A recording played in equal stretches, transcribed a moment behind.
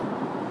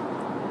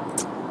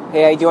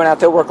Hey, how you doing out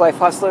there, work-life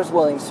hustlers?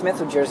 William Smith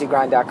with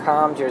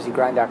JerseyGrind.com,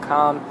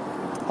 JerseyGrind.com.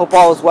 Hope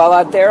all is well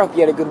out there. Hope you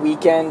had a good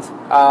weekend.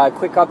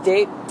 Quick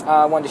update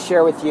I wanted to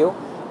share with you.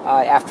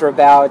 After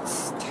about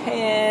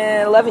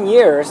 11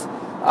 years,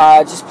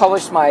 just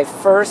published my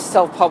first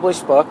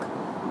self-published book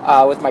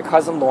with my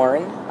cousin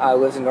Lauren, who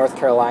lives in North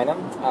Carolina.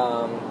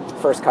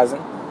 First cousin,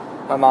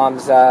 my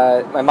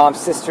mom's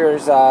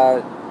sister's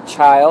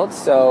child.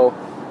 So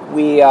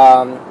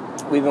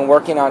we've been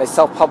working on a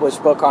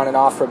self-published book on and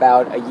off for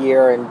about a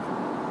year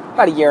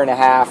and a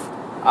half.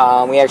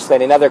 We actually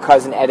had another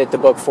cousin edit the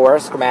book for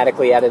us,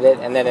 grammatically edit it,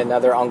 and then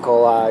another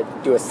uncle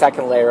do a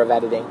second layer of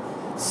editing.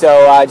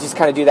 So just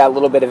kind of do that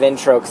little bit of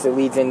intro because it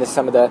leads into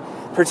some of the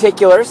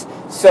particulars.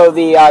 So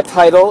the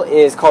title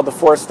is called the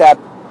four-step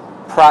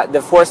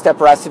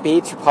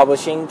recipe to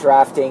publishing,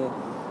 drafting,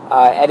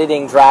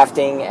 editing,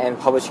 drafting, and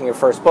publishing your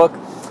first book.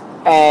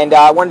 And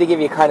I wanted to give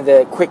you kind of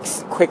the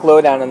quick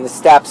lowdown on the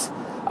steps.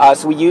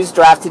 So we used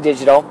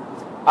Draft2Digital.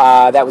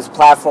 That was a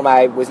platform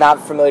I was not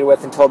familiar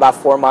with until about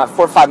 4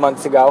 or 5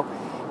 months ago,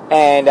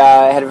 and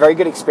I had a very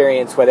good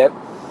experience with it.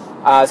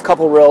 There's a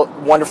couple real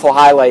wonderful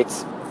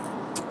highlights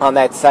on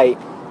that site.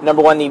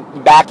 Number one, the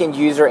back-end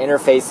user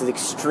interface is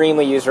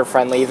extremely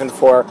user-friendly, even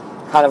for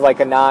kind of like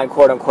a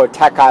non-quote-unquote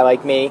tech guy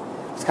like me.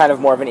 It's kind of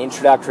more of an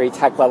introductory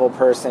tech-level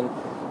person.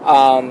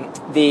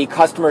 The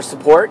customer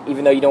support,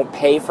 even though you don't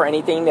pay for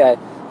anything to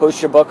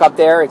host your book up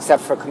there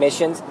except for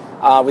commissions,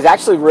 was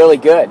actually really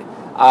good.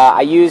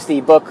 I used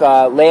the book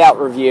layout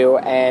review,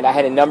 and I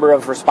had a number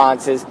of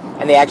responses,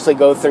 and they actually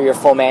go through your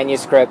full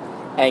manuscript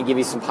and give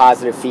you some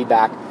positive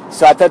feedback.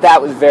 So I thought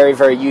that was very,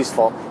 very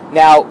useful.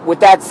 Now, with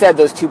that said,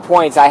 those 2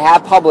 points, I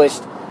have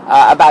published,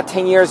 about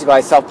 10 years ago,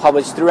 I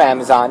self-published through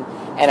Amazon,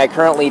 and I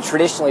currently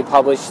traditionally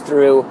publish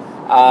through,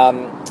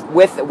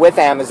 with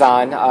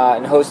Amazon,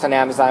 and host on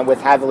Amazon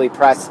with Hatherley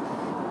Press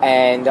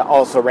and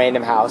also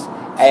Random House.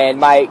 And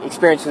my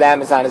experience with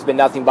Amazon has been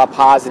nothing but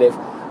positive.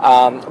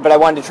 But I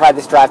wanted to try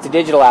this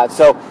Draft2Digital out.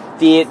 So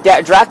the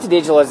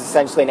Draft2Digital is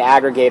essentially an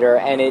aggregator,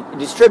 and it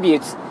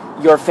distributes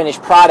your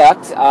finished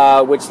product,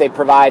 which they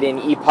provide in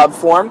EPUB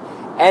form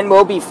and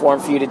MOBI form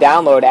for you to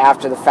download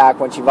after the fact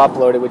once you've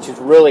uploaded, which is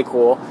really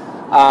cool.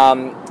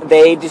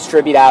 They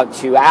distribute out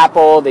to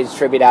Apple, they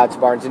distribute out to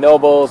Barnes &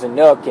 Nobles and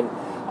Nook and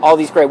all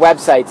these great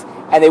websites,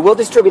 and they will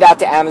distribute out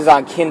to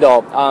Amazon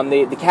Kindle.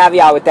 The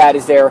caveat with that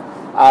is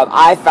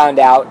I found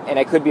out, and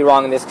I could be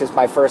wrong in this because it's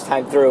my first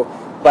time through,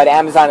 but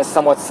Amazon is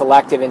somewhat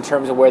selective in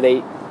terms of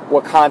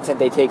what content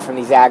they take from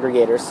these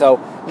aggregators. So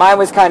mine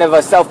was kind of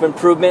a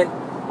self-improvement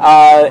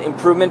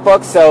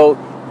book,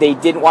 so they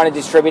didn't want to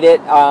distribute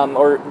it,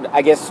 or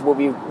I guess what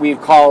we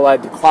call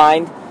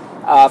declined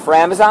for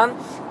Amazon.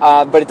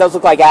 But it does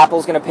look like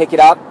Apple's going to pick it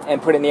up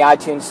and put it in the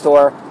iTunes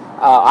store,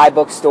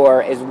 iBook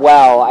store as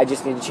well. I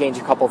just need to change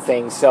a couple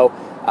things. So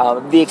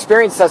the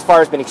experience thus far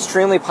has been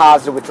extremely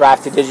positive with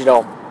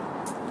Draft2Digital.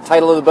 The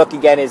title of the book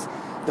again is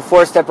The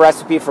 4-Step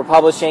Recipe for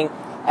Publishing,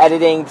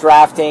 Editing,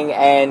 Drafting,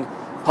 and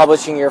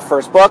Publishing Your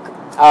First Book.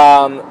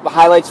 The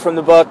highlights from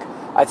the book,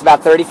 it's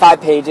about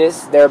 35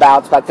 pages,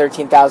 thereabouts, about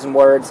 13,000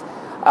 words.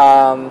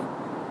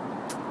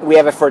 We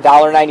have it for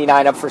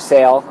 $1.99 up for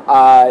sale.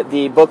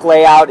 The book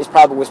layout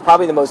was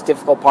probably the most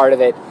difficult part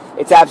of it.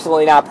 It's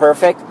absolutely not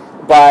perfect,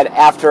 but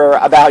after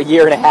about a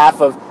year and a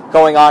half of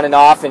going on and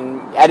off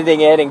and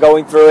editing it and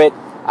going through it,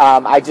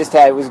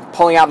 I was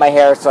pulling out my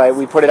hair, so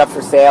we put it up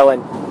for sale,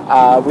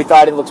 and we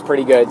thought it looks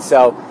pretty good.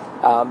 So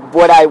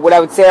what I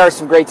would say are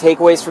some great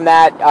takeaways from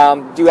that.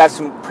 Do have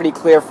some pretty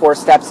clear 4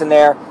 steps in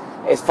there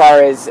as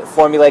far as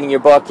formulating your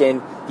book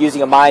and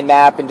using a mind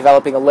map and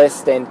developing a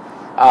list and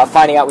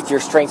finding out what your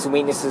strengths and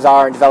weaknesses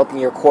are and developing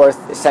your core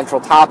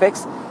central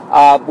topics.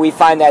 We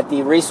find that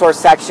the resource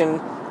section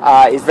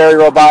is very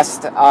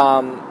robust.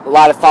 A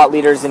lot of thought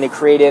leaders in the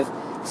creative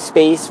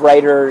space,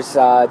 writers,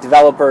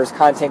 developers,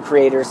 content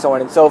creators, so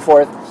on and so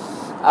forth.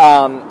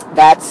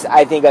 That's,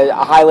 I think, a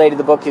highlight of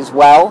the book as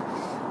well.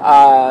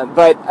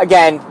 But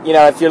again,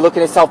 if you're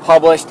looking at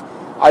self-published,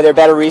 are there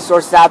better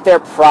resources out there?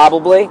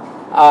 Probably.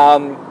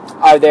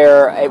 Are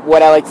there,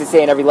 what I like to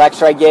say in every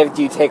lecture I give,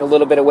 do you take a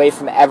little bit away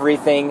from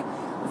everything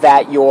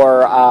that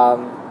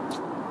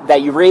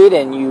that you read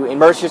and you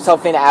immerse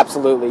yourself in?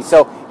 Absolutely.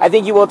 So I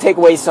think you will take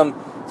away some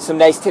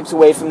nice tips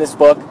away from this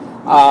book.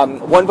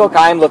 One book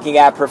I'm looking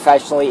at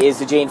professionally is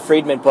the Jane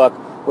Friedman book,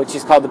 which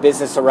is called The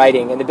Business of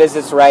Writing. And The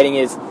Business of Writing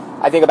is,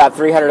 I think, about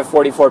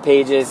 344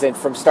 pages, and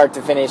from start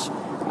to finish,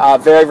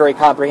 very, very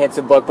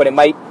comprehensive book. But it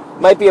might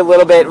be a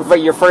little bit, for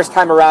your first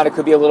time around, it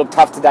could be a little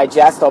tough to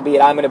digest,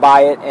 albeit I'm going to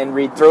buy it and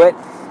read through it.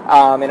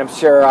 And I'm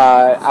sure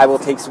I will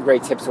take some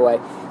great tips away.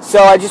 So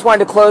I just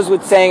wanted to close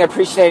with saying I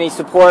appreciate any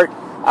support.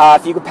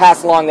 If you could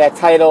pass along that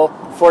title,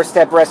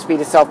 4-Step Recipe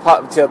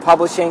to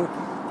Publishing,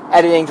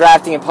 Editing,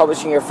 Drafting, and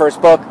Publishing Your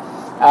First Book.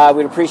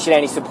 We'd appreciate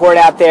any support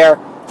out there,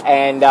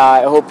 and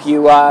I hope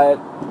you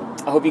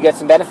get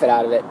some benefit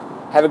out of it.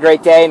 Have a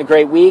great day and a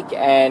great week,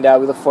 and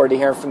we look forward to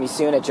hearing from you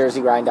soon at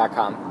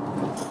JerseyGrind.com.